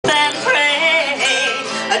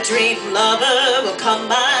dream lover will come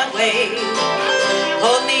my way,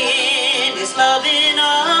 hold me in his loving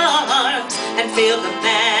arms, and feel the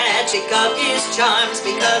magic of his charms,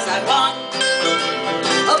 because I want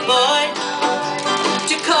a boy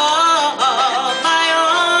to call my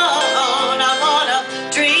own. I want a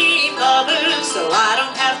dream lover so I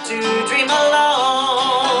don't have to dream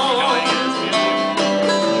alone.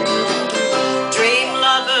 Dream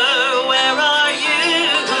lover, where are you,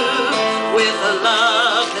 with a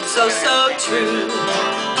love that's so, so true,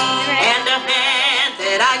 and a hand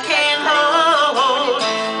that I can hold,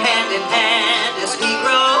 hand in hand as we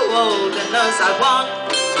grow old. And thus I want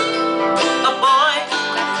a boy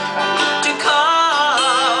to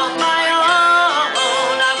call my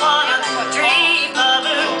own. I want a dream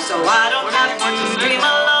lover so I don't have to dream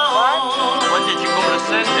alone. When did you go to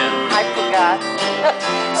send him? I forgot.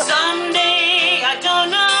 Someday, I don't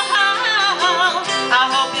know how, I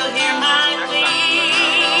hope you'll hear my plea.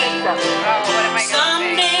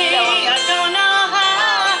 Someday, I don't know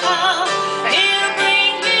how, he'll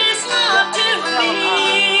bring his love to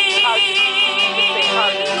me.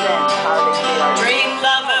 Dream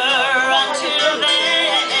lover, until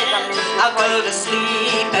then, I'll go to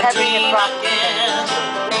sleep and dream again.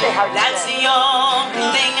 That's the only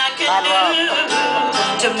thing I can do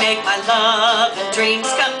to make my love and dreams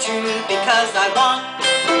come true, because I want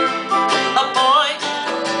a boy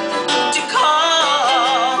to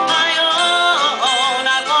call my own.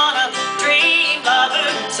 I want a dream lover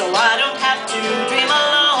so I don't have to dream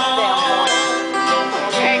alone.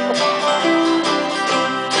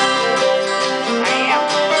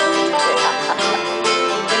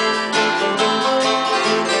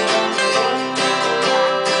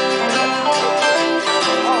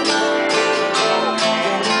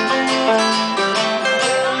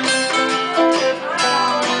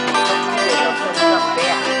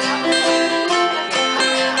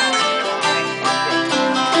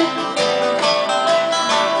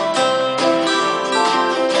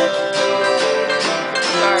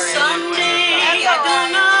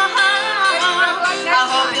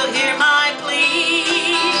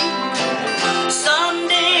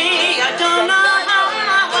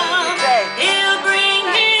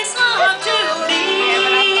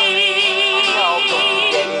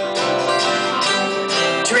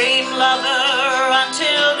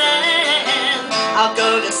 I'll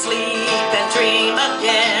go to sleep and dream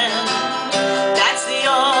again.